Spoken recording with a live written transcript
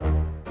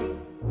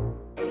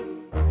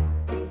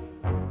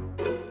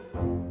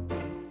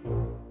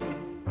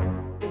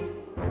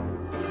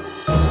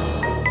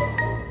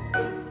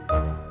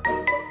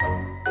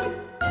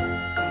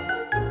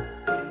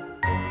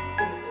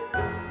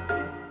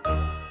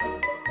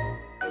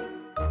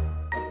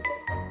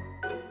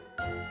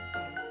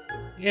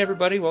Hey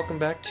everybody, welcome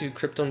back to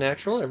Crypto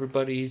Natural,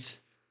 everybody's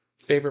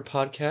favorite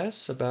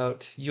podcast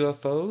about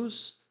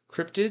UFOs,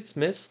 cryptids,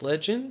 myths,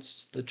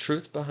 legends, the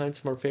truth behind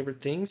some of our favorite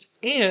things,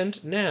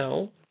 and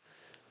now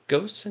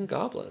ghosts and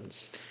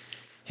goblins.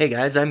 Hey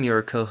guys, I'm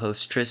your co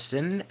host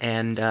Tristan,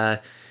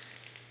 and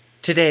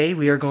today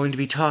we are going to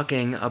be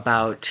talking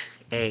about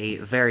a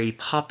very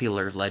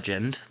popular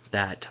legend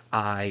that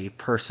I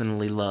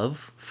personally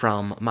love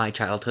from my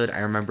childhood. I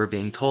remember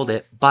being told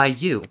it by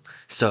you.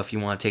 So if you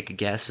want to take a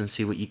guess and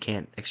see what you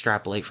can't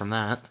extrapolate from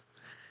that.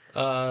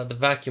 The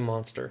vacuum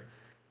monster.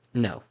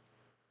 No.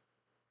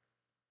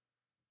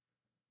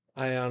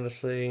 I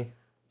honestly,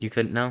 You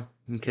couldn't know?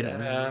 You couldn't yeah,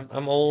 remember?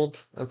 I'm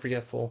old, I'm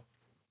forgetful.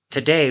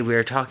 Today we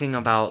are talking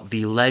about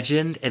the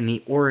legend and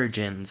the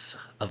origins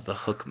of the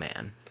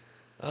Hookman.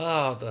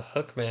 Oh, the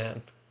Hook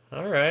Man.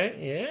 All right,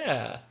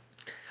 yeah.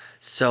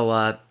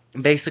 So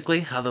basically,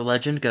 how the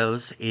legend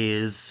goes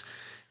is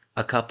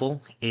a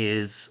couple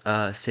is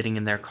sitting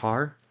in their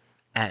car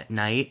at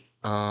night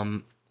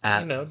You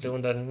at know,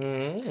 doing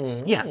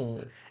the. yeah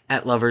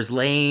at Lover's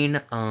Lane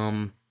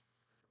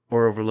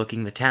or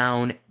overlooking the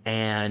town,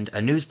 and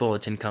a news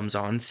bulletin comes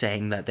on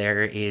saying that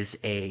there is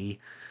a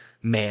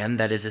man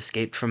that has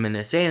escaped from an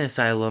insane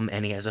asylum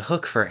and he has a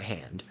hook for a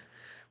hand.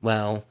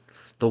 Well,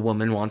 the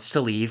woman wants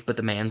to leave, but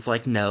the man's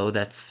like, no,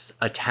 that's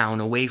a town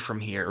away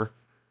from here,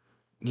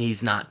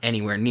 he's not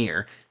anywhere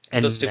near. The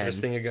And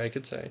stupidest then thing a guy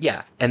could say.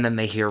 yeah, and then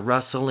they hear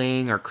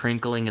rustling or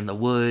crinkling in the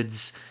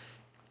woods,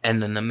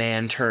 and then the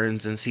man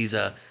turns and sees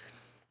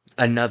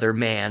another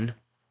man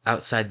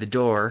outside the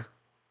door,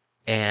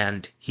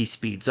 and he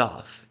speeds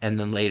off. And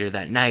then later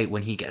that night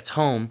when he gets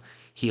home,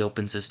 he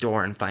opens his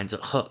door and finds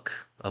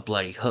a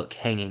bloody hook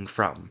hanging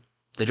from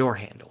the door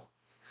handle.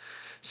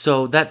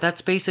 So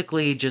that's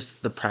basically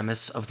just the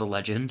premise of the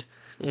legend,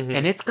 Mm-hmm.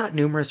 and it's got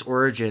numerous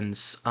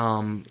origins.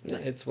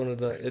 It's one of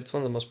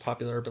the most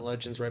popular urban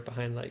legends, right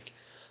behind like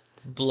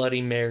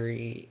Bloody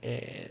Mary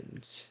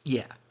and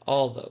Yeah.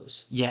 all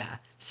those. Yeah.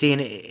 See,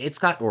 and it's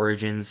got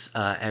origins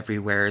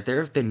everywhere. There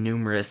have been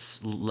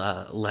numerous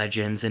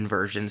legends and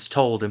versions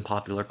told in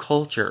popular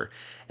culture,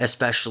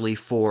 especially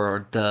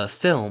for the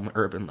film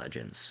Urban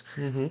Legends,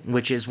 Mm-hmm.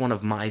 which is one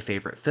of my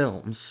favorite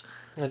films.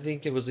 I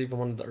think it was even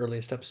one of the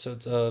earliest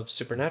episodes of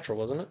Supernatural,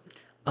 wasn't it?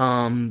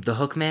 The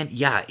Hookman,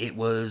 yeah, it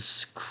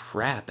was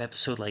crap,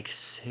 episode like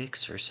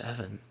 6 or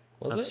 7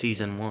 Was of it?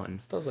 season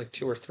 1. That was like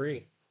two or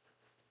three.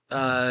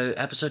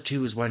 Episode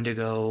 2 is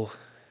Wendigo.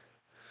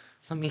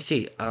 Let me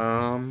see.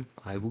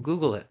 I will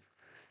Google it.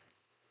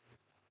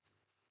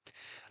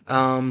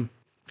 Um,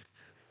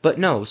 but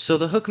no, so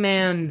the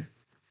Hookman,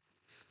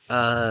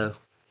 uh,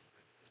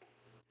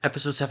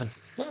 episode 7.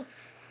 Huh.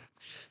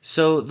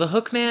 So the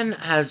Hookman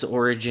has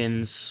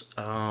origins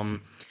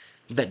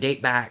that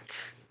date back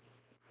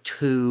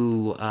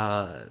to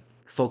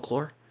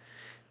folklore.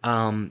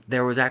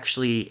 There was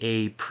actually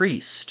a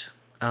priest,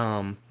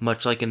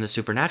 much like in the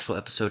Supernatural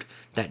episode,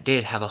 that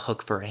did have a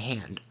hook for a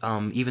hand.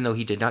 Even though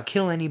he did not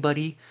kill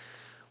anybody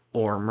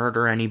or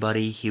murder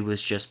anybody, he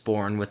was just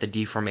born with a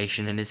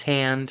deformation in his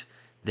hand.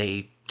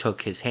 They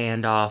took his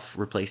hand off,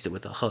 replaced it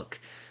with a hook.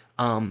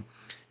 Um,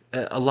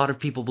 a lot of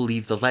people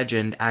believe the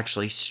legend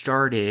actually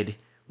started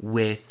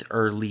with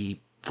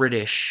early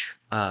British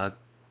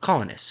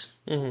colonists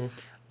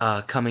Mm-hmm.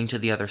 coming to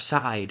the other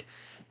side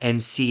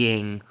and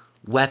seeing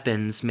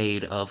weapons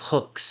made of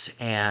hooks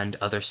and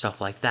other stuff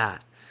like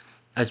that,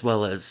 as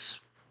well as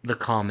the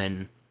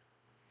common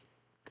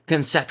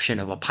conception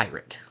of a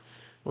pirate.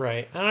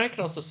 Right. And I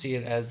can also see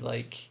it as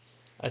like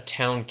a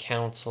town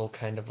council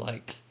kind of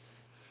like,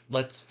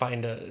 let's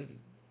find a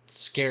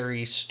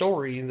scary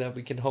story that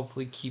we can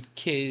hopefully keep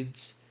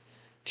kids,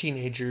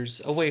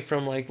 teenagers away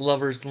from like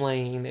Lover's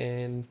Lane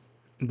and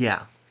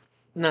Yeah.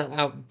 not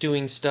out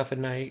doing stuff at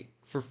night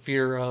for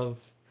fear of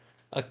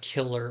a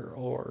killer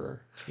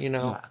or,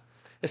 Yeah.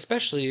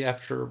 especially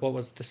after what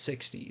was the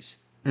 60s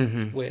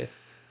hmm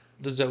with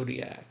the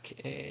Zodiac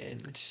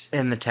and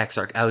And the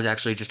Texark. I was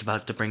actually just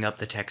about to bring up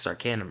the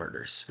Texarkana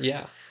murders,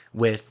 yeah.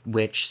 with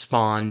which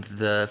spawned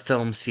the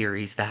film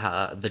series,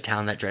 the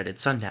Town That Dreaded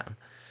Sundown.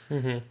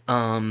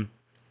 Mm-hmm.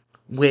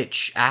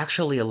 Which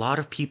actually a lot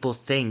of people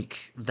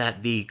think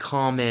that the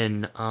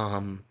common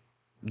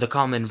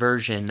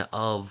version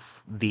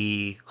of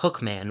the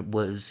Hookman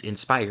was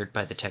inspired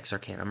by the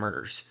Texarkana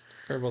murders,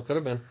 Very well could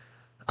have been.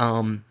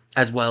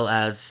 as well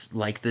as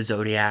like the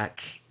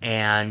Zodiac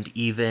and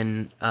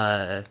even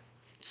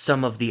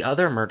some of the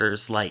other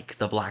murders like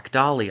the Black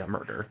Dahlia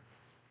murder,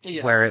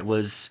 Yeah. where it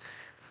was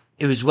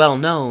well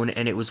known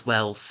and it was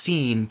well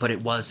seen, but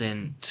it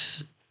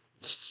wasn't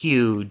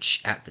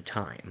huge at the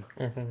time.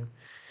 Mm-hmm.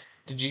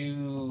 Did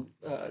you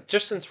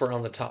just since we're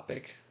on the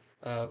topic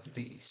of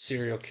the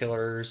serial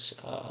killers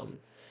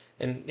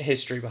and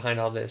history behind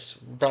all this,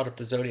 brought up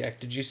the Zodiac.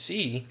 Did you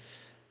see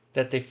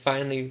that they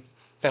finally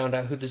found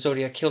out who the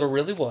Zodiac killer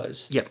really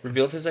was, Yep.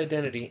 revealed his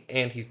identity,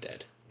 and he's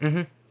dead?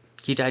 hmm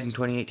He died in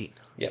 2018.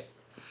 Yep.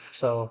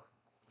 So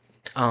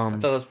I Um,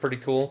 thought that was pretty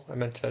cool. I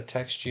meant to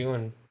text you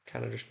and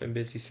kind of just been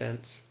busy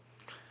since.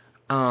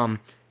 Um,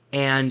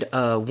 And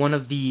one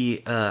of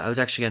the I was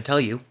actually going to tell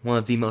you one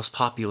of the most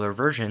popular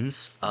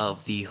versions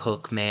of the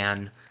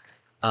Hookman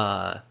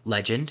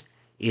legend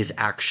is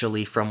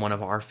actually from one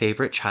of our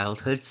favorite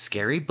childhood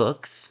scary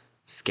books,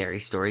 Scary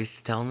Stories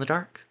to Tell in the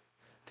Dark.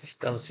 I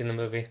still haven't seen the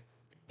movie.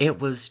 It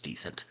was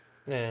decent.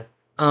 Yeah,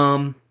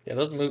 Um, yeah.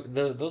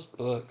 Those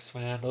books,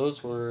 man.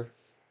 Those were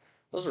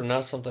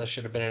not something that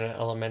should have been in an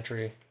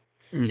elementary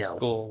no,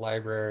 school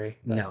library.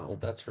 no,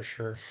 That's for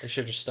sure. They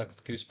should have just stuck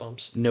with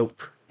Goosebumps.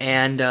 nope.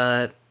 And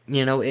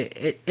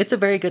it's a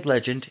very good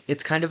legend.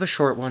 It's kind of a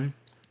short one.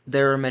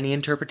 There are many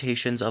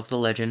interpretations of the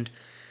legend.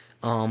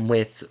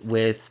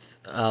 With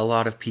a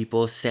lot of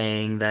people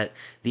saying that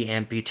the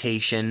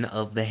amputation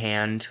of the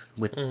hand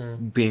with Hmm.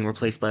 being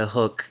replaced by a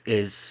hook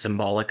is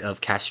symbolic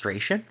of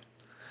castration,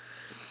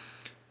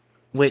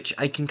 which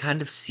I can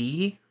kind of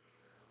see.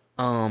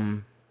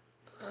 Um,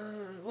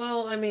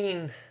 Well, I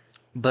mean,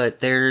 but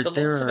there the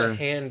there loss of a are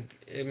hand.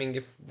 I mean,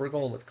 if we're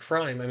going with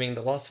crime, I mean,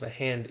 the loss of a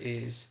hand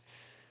is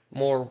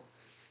more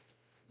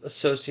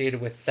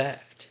associated with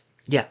theft.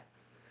 yeah,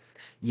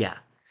 yeah.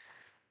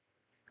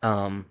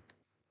 Um,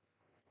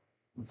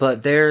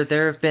 but there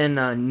have been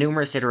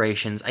numerous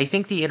iterations. I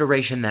think the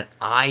iteration that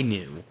I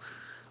knew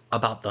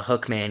about the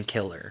Hookman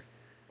killer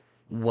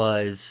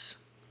was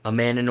a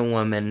man and a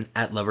woman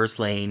at Lover's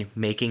Lane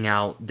making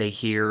out. They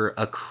hear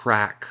a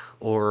crack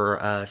or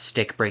a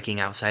stick breaking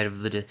outside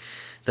of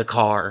the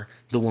car.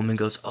 The woman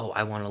goes, "Oh,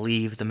 I want to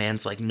leave." The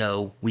man's like,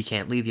 "No, we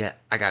can't leave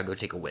yet. I gotta go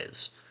take a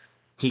whiz."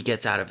 He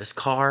gets out of his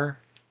car,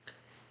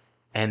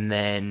 and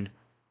then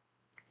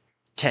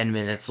 10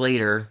 minutes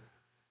later,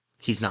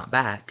 he's not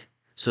back.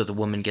 So the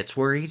woman gets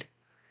worried,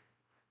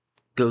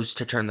 goes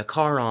to turn the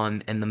car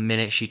on, and the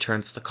minute she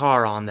turns the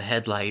car on, the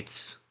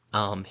headlights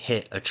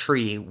hit a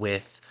tree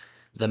with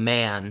the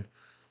man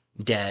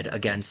dead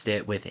against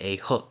it with a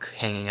hook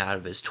hanging out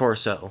of his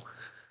torso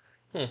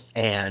Hmm.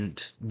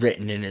 and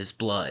written in his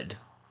blood,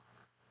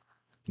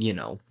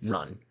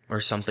 run or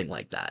something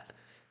like that.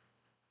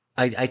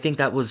 I think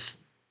that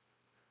was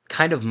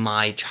kind of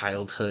my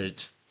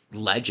childhood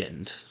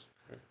legend.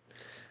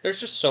 There's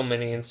just so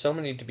many and so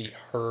many to be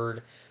heard.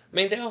 I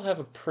mean, they all have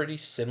a pretty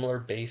similar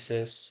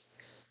basis.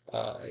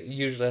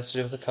 Usually has to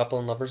do with a couple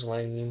in Lover's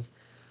Lane.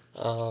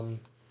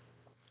 Um,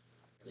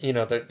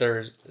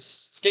 there's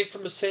escape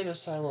from a sane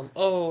asylum.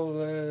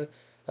 Oh,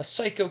 a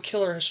psycho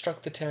killer has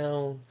struck the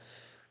town.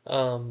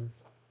 Um,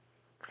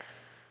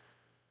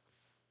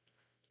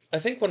 I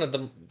think one of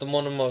the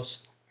one of the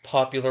most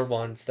popular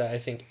ones that I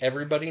think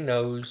everybody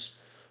knows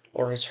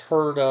or has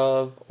heard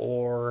of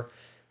or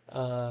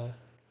uh,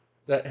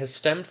 that has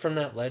stemmed from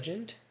that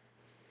legend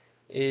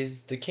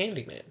is the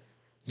Candyman.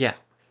 Yeah.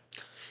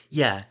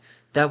 Yeah.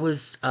 That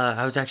was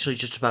I was actually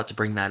just about to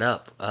bring that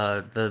up.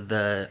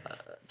 The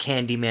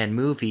Candyman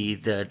movie,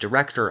 the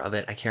director of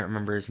it, I can't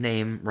remember his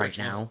name right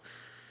Original. now.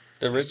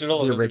 The original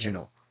The or the remake?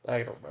 original.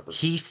 I don't remember.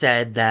 He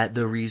said that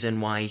the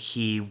reason why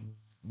he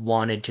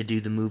wanted to do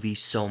the movie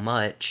so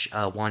much,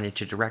 wanted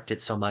to direct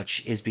it so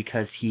much, is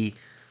because he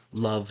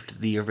loved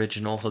the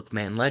original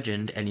Hookman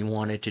legend and he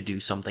wanted to do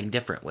something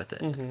different with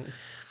it. Mm-hmm.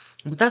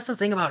 But that's the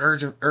thing about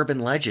urban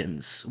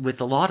legends. With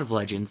a lot of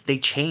legends, they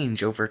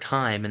change over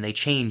time and they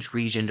change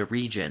region to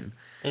region.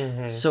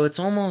 Mm-hmm. So it's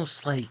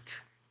almost like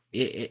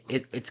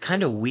it's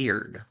kind of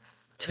weird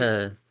It,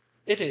 to,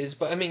 it is,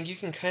 but I mean, you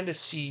can kind of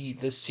see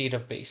the seed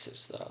of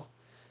basis, though.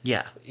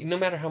 yeah, No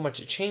matter how much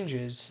it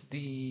changes,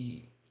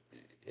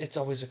 it's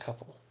always a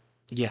couple.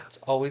 yeah, It's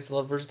always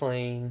Lover's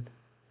Lane.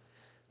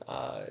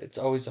 It's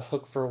always a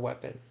hook for a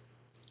weapon.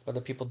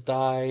 Whether people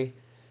die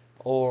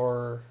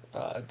or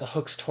the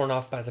hook's torn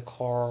off by the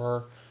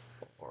car,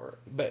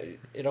 but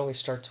it always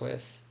starts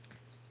with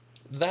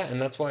that,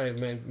 and that's why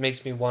it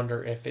makes me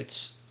wonder if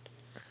it's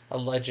a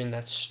legend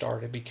that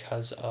started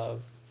because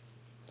of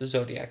the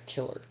Zodiac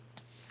killer.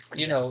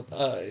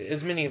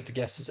 As many of the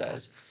guesses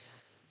as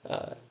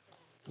uh,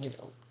 you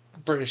know,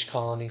 British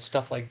colonies,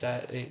 stuff like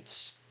that.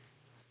 It's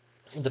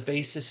the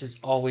basis is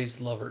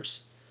always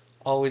lovers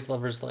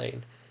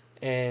lane,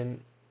 and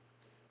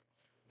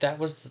that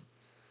was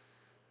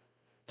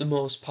the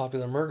most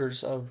popular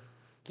murders of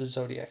the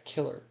Zodiac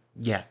killer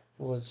yeah,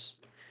 was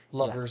yeah.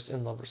 lovers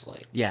in lovers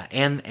lane. Yeah,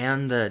 and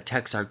the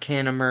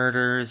Texarkana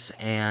murders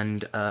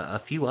and a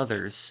few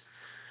others.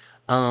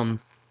 Um,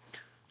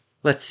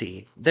 let's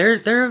see. There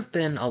have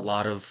been a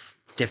lot of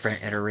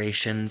different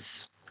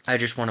iterations. I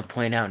just want to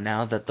point out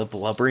now that the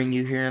blubbering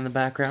you hear in the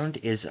background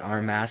is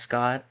our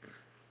mascot.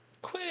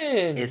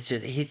 Quinn.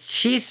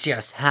 She's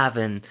just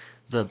having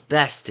the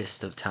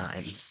bestest of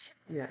times.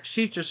 Yeah,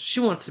 she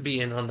wants to be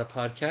in on the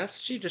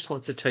podcast. She just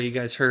wants to tell you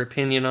guys her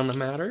opinion on the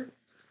matter.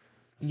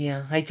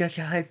 Yeah,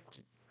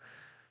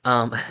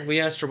 um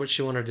We asked her what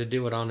she wanted to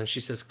do it on, and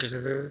she says,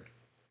 "Grr."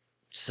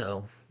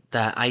 so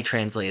that I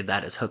translated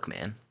that as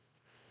Hookman.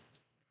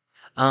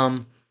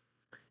 Um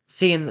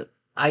seeing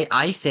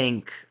I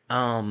think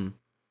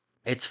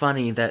it's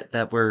funny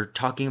that we're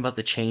talking about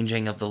the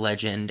changing of the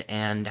legend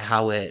and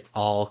how it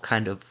all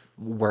kind of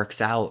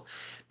works out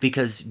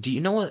because do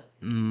you know what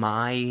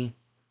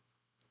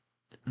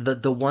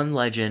the one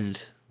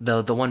legend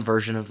the one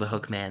version of the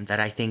Hookman that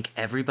I think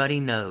everybody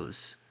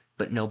knows,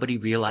 but nobody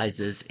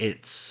realizes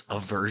it's a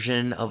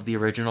version of the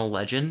original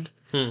legend.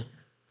 Hmm.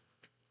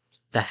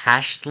 The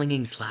hash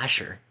slinging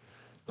slasher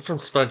From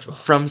SpongeBob.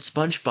 from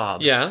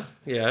SpongeBob. Yeah,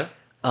 yeah.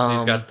 So he's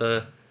Um, got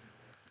the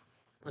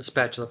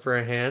spatula for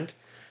a hand.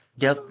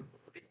 yep,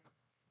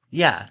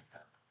 yeah.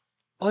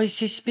 Oh, it's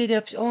just spit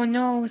ups. Oh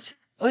no, it's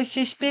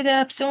just spit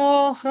ups.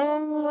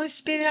 Oh,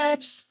 spit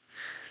ups.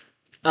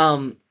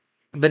 Um,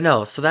 but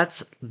no, so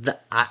that's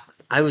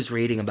I was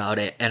reading about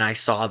it and I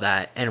saw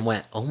that and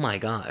went, oh my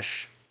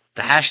gosh,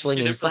 the hash You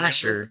slinging never realized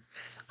slasher.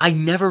 I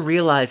never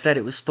realized that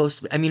it was supposed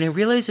to be. I mean, I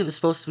realized it was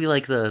supposed to be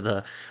like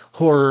the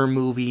horror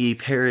movie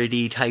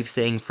parody type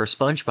thing for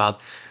SpongeBob,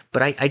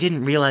 but I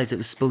didn't realize it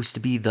was supposed to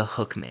be the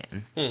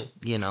Hookman. Hmm.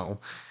 You know,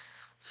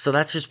 so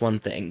that's just one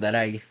thing that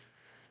I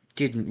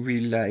didn't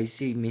realize.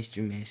 Hey,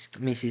 Mr. Mask,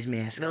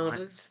 Mrs. No,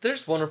 Mascot.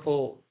 there's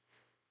wonderful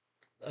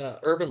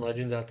urban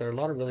legends out there. A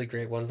lot of really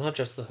great ones. Not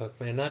just the Hook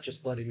Man, not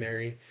just Bloody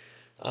Mary,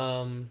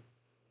 um,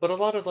 but a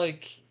lot of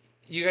like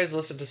you guys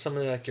listen to some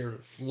of like your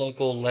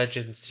local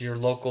legends, your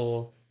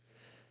local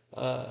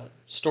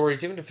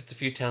stories, even if it's a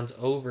few towns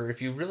over. If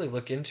you really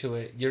look into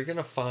it, you're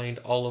gonna find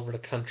all over the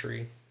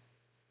country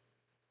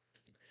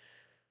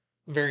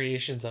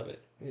variations of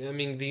it. I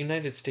mean, the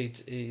United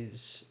States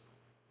is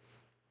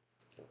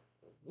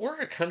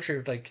we're a country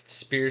with like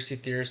conspiracy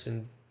theorists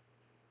and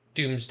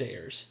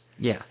doomsdayers.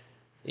 Yeah,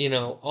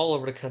 All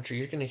over the country,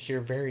 you're going to hear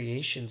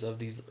variations of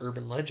these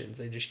urban legends.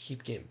 They just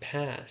keep getting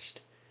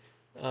passed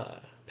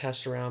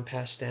around,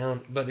 passed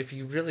down. But if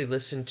you really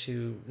listen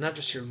to not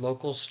just your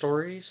local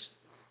stories,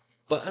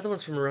 but other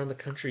ones from around the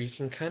country, you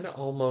can kind of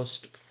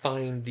almost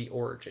find the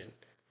origin.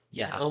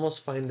 You can yeah.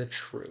 almost find the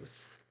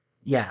truth.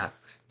 Yeah.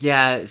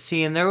 Yeah,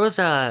 see, and there was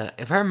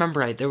if I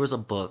remember right, there was a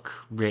book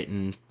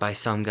written by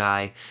some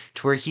guy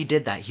to where he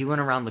did that. He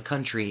went around the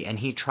country and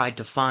he tried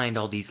to find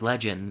all these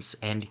legends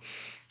and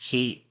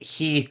he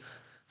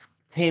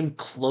came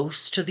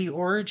close to the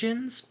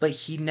origins, but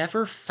he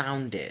never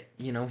found it.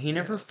 He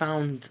never Yeah.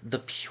 found the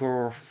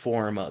pure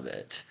form of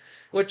it.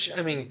 Which,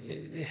 I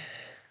mean,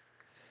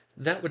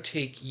 that would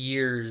take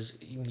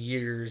years,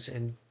 years,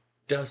 and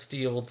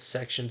dusty old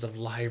sections of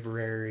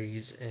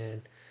libraries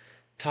and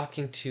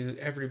talking to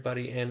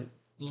everybody and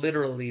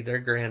literally their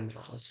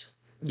grandmas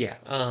Yeah.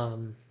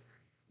 um,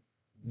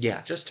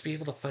 Yeah. just to be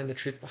able to find the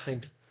truth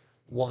behind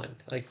one.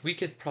 Like, we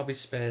could probably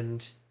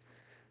spend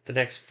the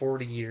next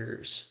 40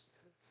 years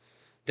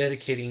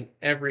dedicating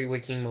every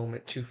waking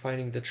moment to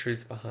finding the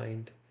truth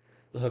behind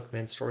the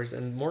Hookman stories,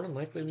 and more than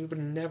likely, we would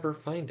never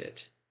find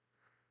it,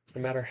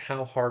 no matter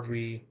how hard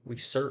we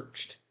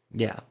searched.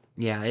 Yeah.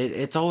 Yeah,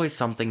 it's always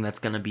something that's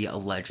going to be a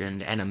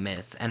legend and a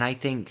myth. And I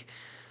think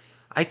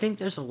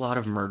there's a lot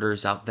of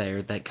murders out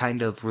there that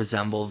kind of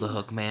resemble the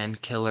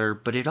Hookman killer,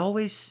 but it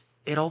always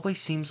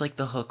seems like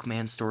the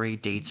Hookman story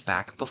dates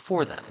back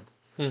before them.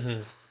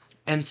 Mm-hmm.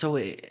 And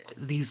so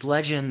these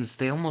legends,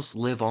 they almost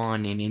live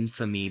on in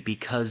infamy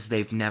because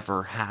they've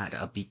never had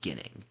a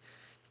beginning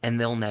and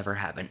they'll never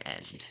have an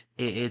end.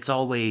 It's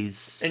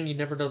always And you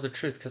never know the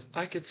truth, because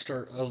I could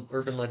start a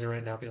urban legend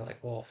right now, be like,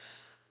 well,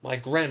 my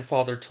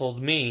grandfather told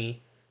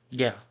me,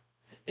 yeah.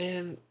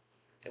 and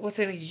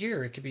within a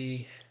year, it could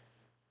be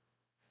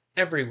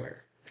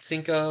everywhere.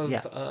 Think Yeah.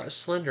 of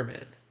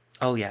Slenderman.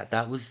 Oh yeah,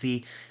 that was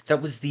the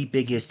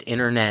biggest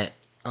internet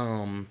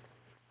urban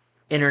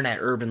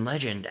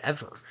legend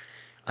ever.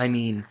 I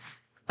mean,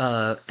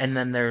 and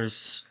then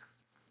there's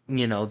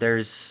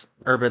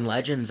urban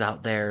legends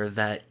out there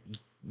that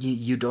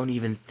you don't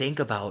even think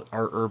about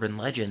are urban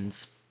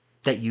legends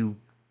that you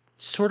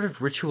sort of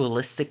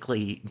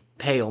ritualistically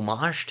pay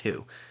homage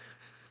to,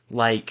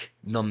 like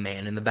the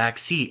man in the back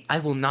seat. I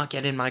will not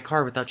get in my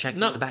car without checking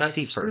the No, back that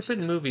seat stupid first.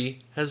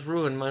 movie has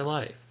ruined my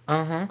life.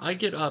 Uh-huh. I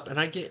get up and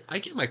I get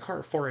in my car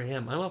at 4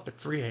 a.m. I'm up at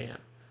 3 a.m.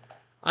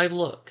 I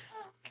look.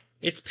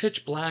 It's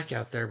pitch black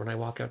out there when I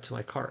walk out to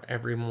my car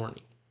every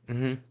morning.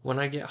 Mm-hmm. When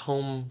I get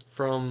home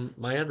from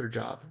my other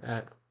job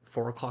at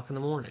 4 o'clock in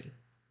the morning.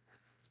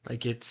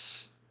 Like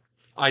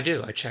I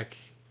do. I check.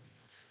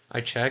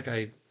 I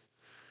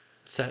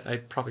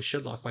probably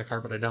should lock my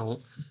car, but I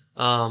don't.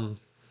 Um,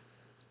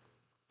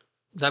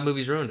 that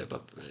movie's ruined it.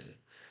 But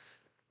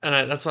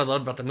that's what I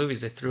love about the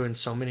movies. They threw in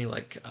so many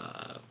like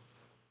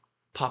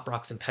Pop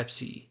Rocks and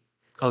Pepsi,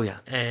 Oh yeah.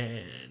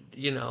 and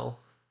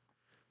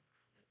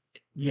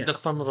Yeah. the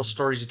fun little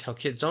stories you tell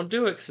kids. Don't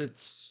do it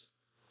because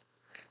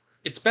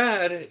it's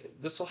bad.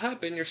 This will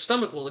happen. Your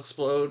stomach will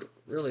explode.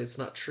 Really, it's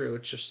not true.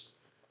 It's just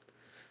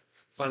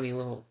funny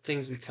little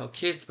things we tell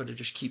kids, but it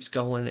just keeps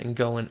going and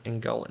going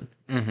and going.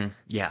 Mm-hmm.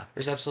 Yeah.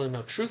 There's absolutely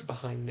no truth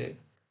behind it,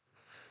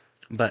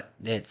 But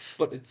it's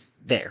but it's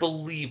there.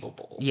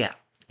 believable. Yeah.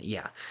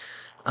 Yeah.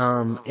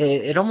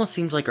 It almost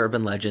seems like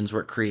urban legends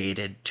were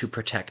created to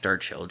protect our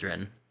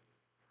children.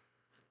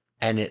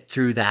 And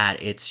through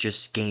that, it's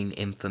just gained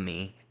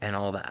infamy and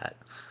all that.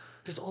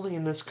 Because only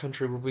in this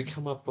country would we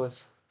come up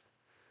with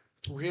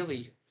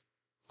really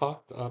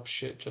fucked up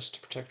shit just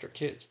to protect our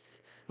kids.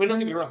 I mean, don't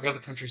get me wrong, other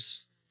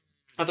countries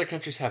Other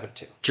countries have it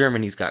too.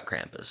 Germany's got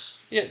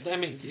Krampus. Yeah, I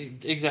mean,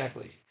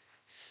 exactly.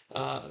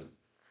 Uh,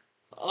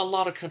 a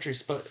lot of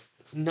countries, but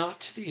not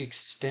to the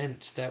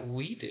extent that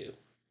we do.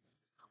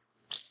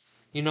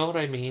 You know what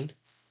I mean?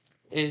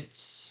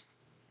 It's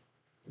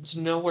it's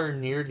nowhere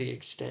near the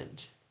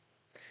extent.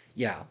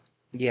 Yeah.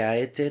 Yeah,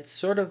 it's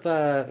sort of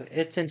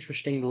it's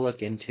interesting to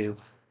look into.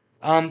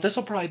 This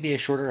will probably be a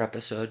shorter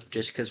episode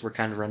just because we're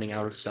kind of running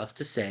out of stuff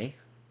to say.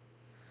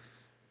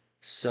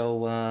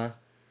 So,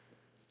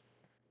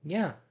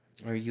 yeah.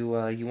 Are you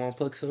want to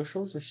plug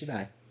socials or should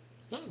I?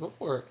 No, go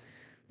for it.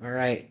 All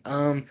right.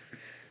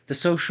 The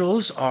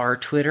socials are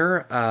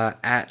Twitter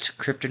at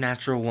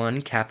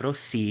CryptoNatural1 capital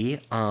C.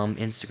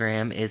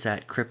 Instagram is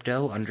at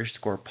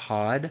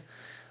crypto_pod.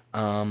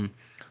 Um,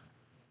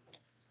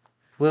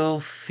 we'll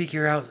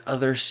figure out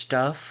other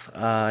stuff.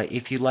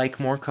 If you like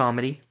more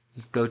comedy,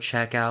 go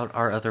check out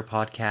our other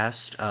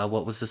podcast.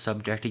 What was the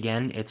subject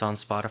again? It's on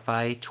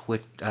Spotify,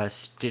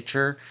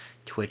 Stitcher,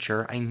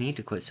 Twitcher. I need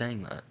to quit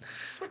saying that.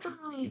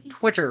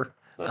 Twitter.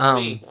 That's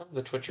me. I'm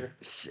the Twitcher.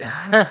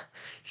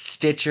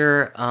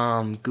 Stitcher,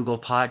 Google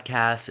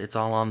Podcasts, it's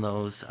all on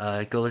those.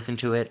 Go listen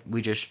to it.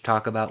 We just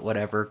talk about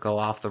whatever, go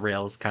off the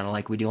rails, kind of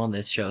like we do on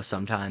this show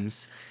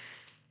sometimes.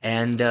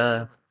 And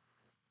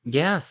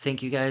yeah,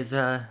 thank you guys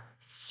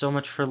so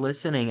much for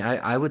listening.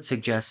 I would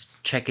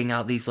suggest checking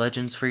out these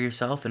legends for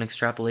yourself and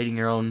extrapolating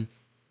your own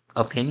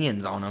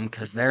opinions on them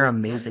because they're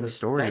amazing Send us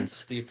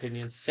stories. the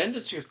opinions. Send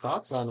us your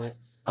thoughts on it.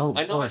 Oh,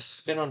 I of know I've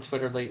course. been on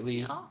Twitter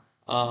lately.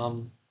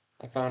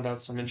 I found out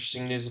some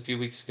interesting news a few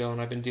weeks ago,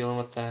 and I've been dealing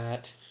with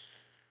that.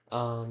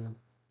 Um,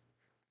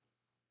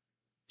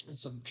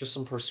 just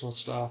some personal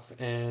stuff,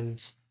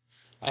 and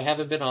I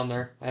haven't been on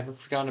there. I haven't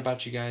forgotten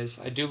about you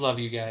guys. I do love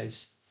you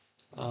guys.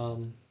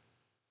 Um,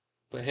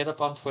 but hit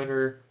up on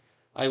Twitter.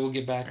 I will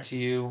get back to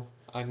you.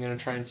 I'm gonna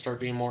try and start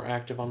being more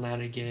active on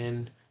that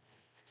again.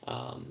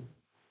 Um,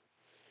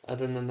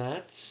 other than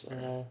that,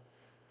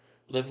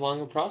 live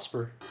long and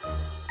prosper.